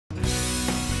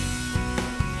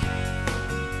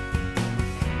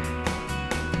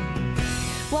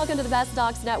welcome to the Best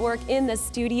Docs Network in the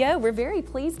studio. We're very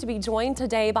pleased to be joined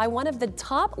today by one of the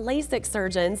top LASIK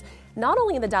surgeons, not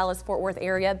only in the Dallas-Fort Worth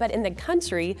area, but in the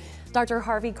country, Dr.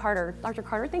 Harvey Carter. Dr.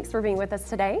 Carter, thanks for being with us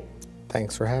today.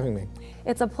 Thanks for having me.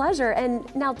 It's a pleasure.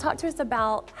 And now talk to us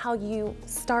about how you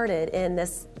started in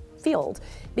this field,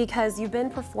 because you've been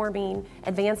performing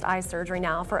advanced eye surgery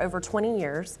now for over 20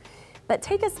 years. But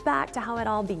take us back to how it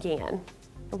all began.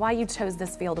 Why you chose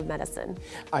this field of medicine?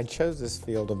 I chose this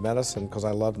field of medicine because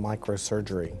I loved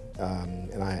microsurgery,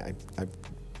 and I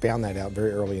found that out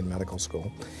very early in medical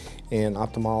school. And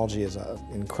ophthalmology is an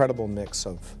incredible mix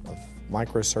of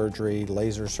microsurgery,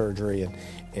 laser surgery,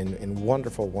 and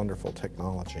wonderful, wonderful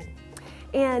technology.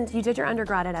 And you did your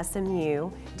undergrad at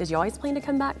SMU. Did you always plan to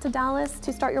come back to Dallas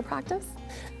to start your practice?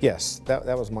 Yes,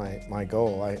 that was my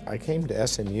goal. I came to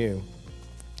SMU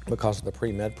because of the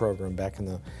pre-med program back in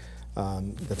the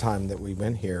time that we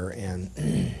went here, and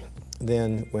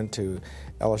then went to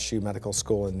LSU Medical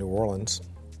School in New Orleans,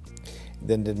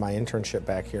 then did my internship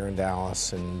back here in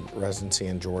Dallas and residency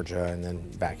in Georgia, and then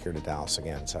back here to Dallas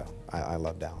again, so I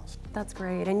love Dallas. That's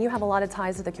great, and you have a lot of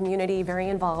ties to the community, very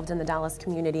involved in the Dallas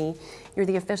community. You're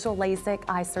the official LASIK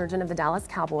eye surgeon of the Dallas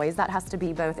Cowboys. That has to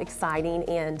be both exciting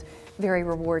and very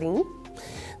rewarding.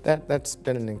 That's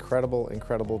been an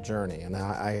incredible journey, and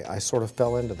I sort of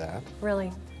fell into that.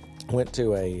 Really? Went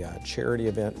to a charity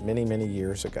event many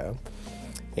years ago,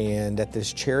 and at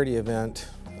this charity event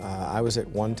I was at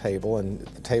one table, and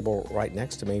the table right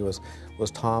next to me was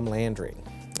Tom Landry,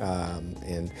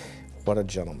 and what a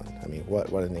gentleman. I mean,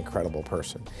 what an incredible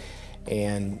person.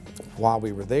 And while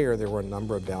we were there were a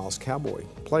number of Dallas Cowboy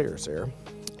players there,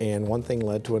 and one thing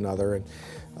led to another.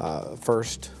 And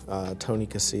first Tony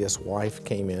Casillas' wife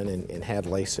came in and had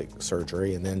LASIK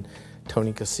surgery, and then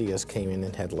Tony Casillas came in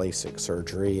and had LASIK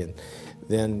surgery, and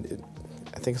then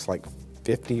I think it's like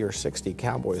 50 or 60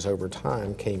 Cowboys over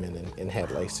time came in and had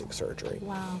LASIK surgery.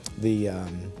 Wow.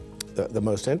 The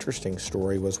most interesting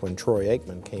story was when Troy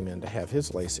Aikman came in to have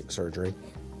his LASIK surgery,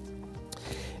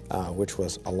 which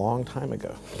was a long time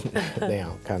ago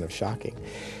now, kind of shocking.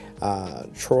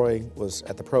 Troy was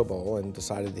at the Pro Bowl and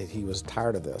decided that he was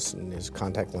tired of this and his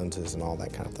contact lenses and all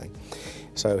that kind of thing.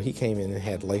 So he came in and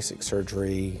had LASIK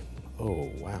surgery,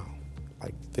 oh wow,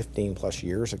 like 15 plus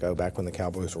years ago, back when the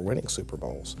Cowboys were winning Super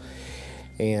Bowls.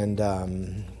 And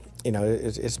you know,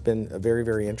 it's been a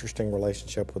very interesting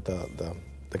relationship with the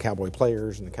Cowboy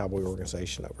players and the Cowboy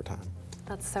organization over time.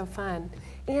 That's so fun.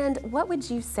 And what would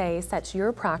you say sets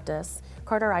your practice,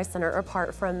 Carter Eye Center,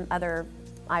 apart from other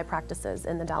eye practices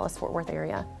in the Dallas-Fort Worth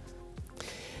area?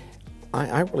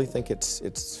 I really think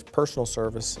it's personal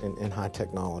service and high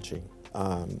technology.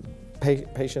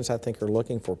 Patients, I think, are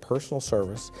looking for personal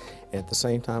service, and at the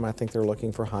same time, I think they're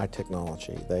looking for high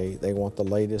technology. They want the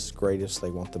latest, greatest, they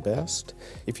want the best.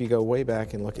 If you go way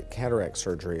back and look at cataract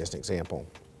surgery as an example,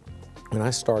 when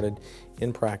I started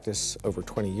in practice over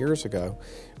 20 years ago,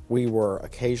 we were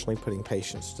occasionally putting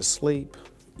patients to sleep,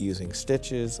 using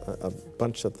stitches, a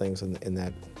bunch of things in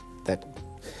that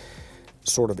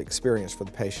sort of experience for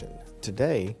the patient.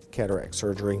 Today, cataract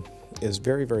surgery is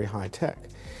very high tech.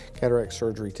 Cataract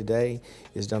surgery today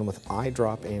is done with eye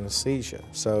drop anesthesia,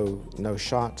 so no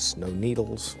shots, no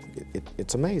needles.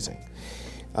 It's amazing.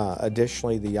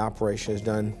 Additionally, the operation is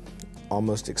done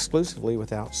almost exclusively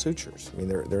without sutures. I mean,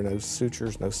 there are no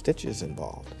sutures, no stitches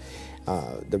involved.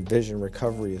 The vision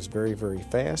recovery is very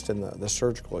fast, and the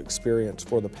surgical experience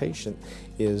for the patient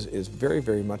is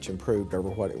very much improved over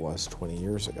what it was 20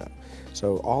 years ago.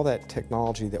 So all that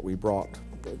technology that we brought,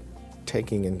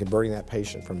 taking and converting that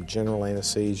patient from general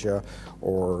anesthesia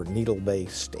or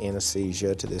needle-based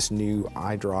anesthesia to this new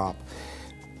eye drop,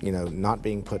 you know, not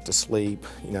being put to sleep,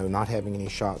 you know, not having any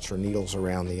shots or needles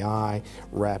around the eye,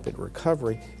 rapid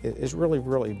recovery, is really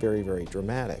very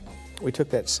dramatic. We took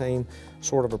that same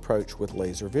sort of approach with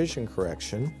laser vision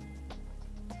correction,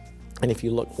 and if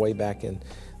you look way back in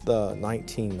the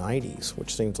 1990s,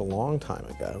 which seems a long time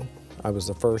ago, I was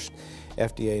the first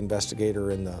FDA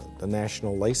investigator in the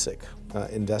national LASIK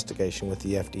investigation with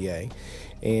the FDA,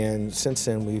 and since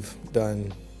then we've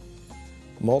done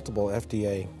multiple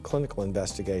FDA clinical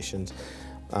investigations,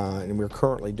 and we're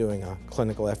currently doing a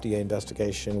clinical FDA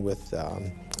investigation with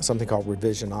something called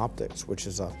revision optics, which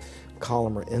is a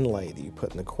Collamer inlay that you put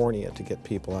in the cornea to get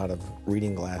people out of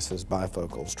reading glasses,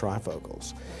 bifocals,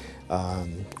 trifocals.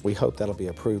 We hope that'll be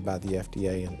approved by the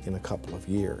FDA in a couple of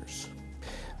years.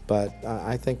 But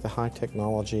I think the high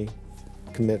technology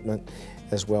commitment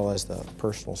as well as the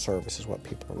personal service is what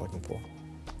people are looking for.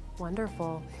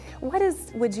 Wonderful. What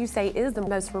would you say is the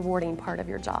most rewarding part of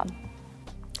your job?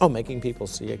 Oh, making people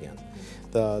see again.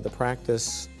 The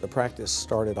practice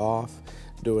started off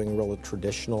doing really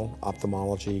traditional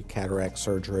ophthalmology, cataract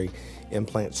surgery,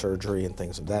 implant surgery, and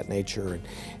things of that nature. And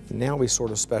now we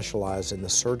sort of specialize in the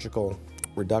surgical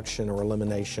reduction or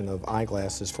elimination of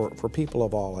eyeglasses for people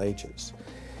of all ages.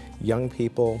 Young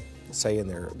people, say in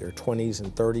their 20s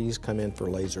and 30s, come in for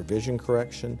laser vision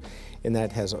correction, and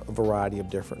that has a variety of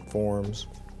different forms.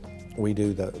 We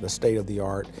do the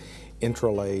state-of-the-art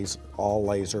intralase, all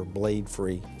laser,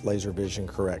 blade-free laser vision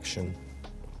correction.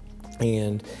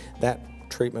 And that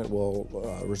treatment will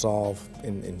resolve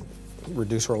and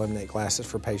reduce or eliminate glasses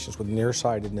for patients with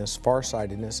nearsightedness,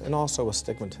 farsightedness, and also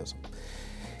astigmatism.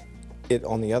 It,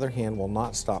 on the other hand, will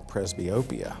not stop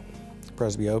presbyopia.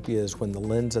 Presbyopia is when the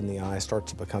lens in the eye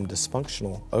starts to become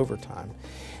dysfunctional over time.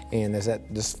 And as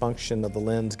that dysfunction of the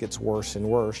lens gets worse and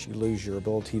worse, you lose your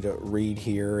ability to read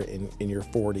here in your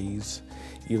 40s.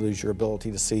 You lose your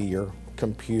ability to see your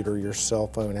computer, your cell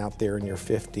phone out there in your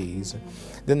 50s.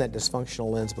 Then that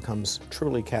dysfunctional lens becomes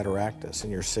truly cataractous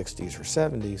in your 60s or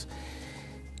 70s.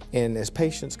 And as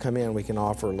patients come in, we can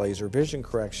offer laser vision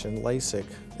correction, LASIK,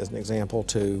 as an example,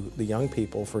 to the young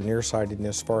people for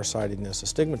nearsightedness, farsightedness,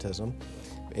 astigmatism.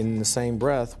 In the same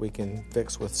breath, we can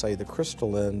fix with, say, the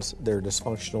crystal lens, their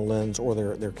dysfunctional lens, or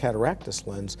their cataractous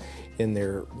lens in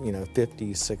their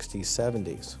 50s, 60s,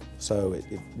 70s. So it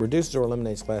reduces or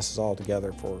eliminates glasses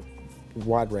altogether for a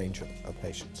wide range of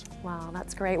patients. Wow,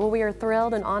 that's great. Well, we are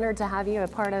thrilled and honored to have you a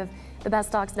part of the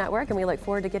Best Docs Network, and we look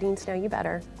forward to getting to know you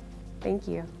better. Thank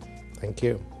you. Thank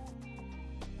you.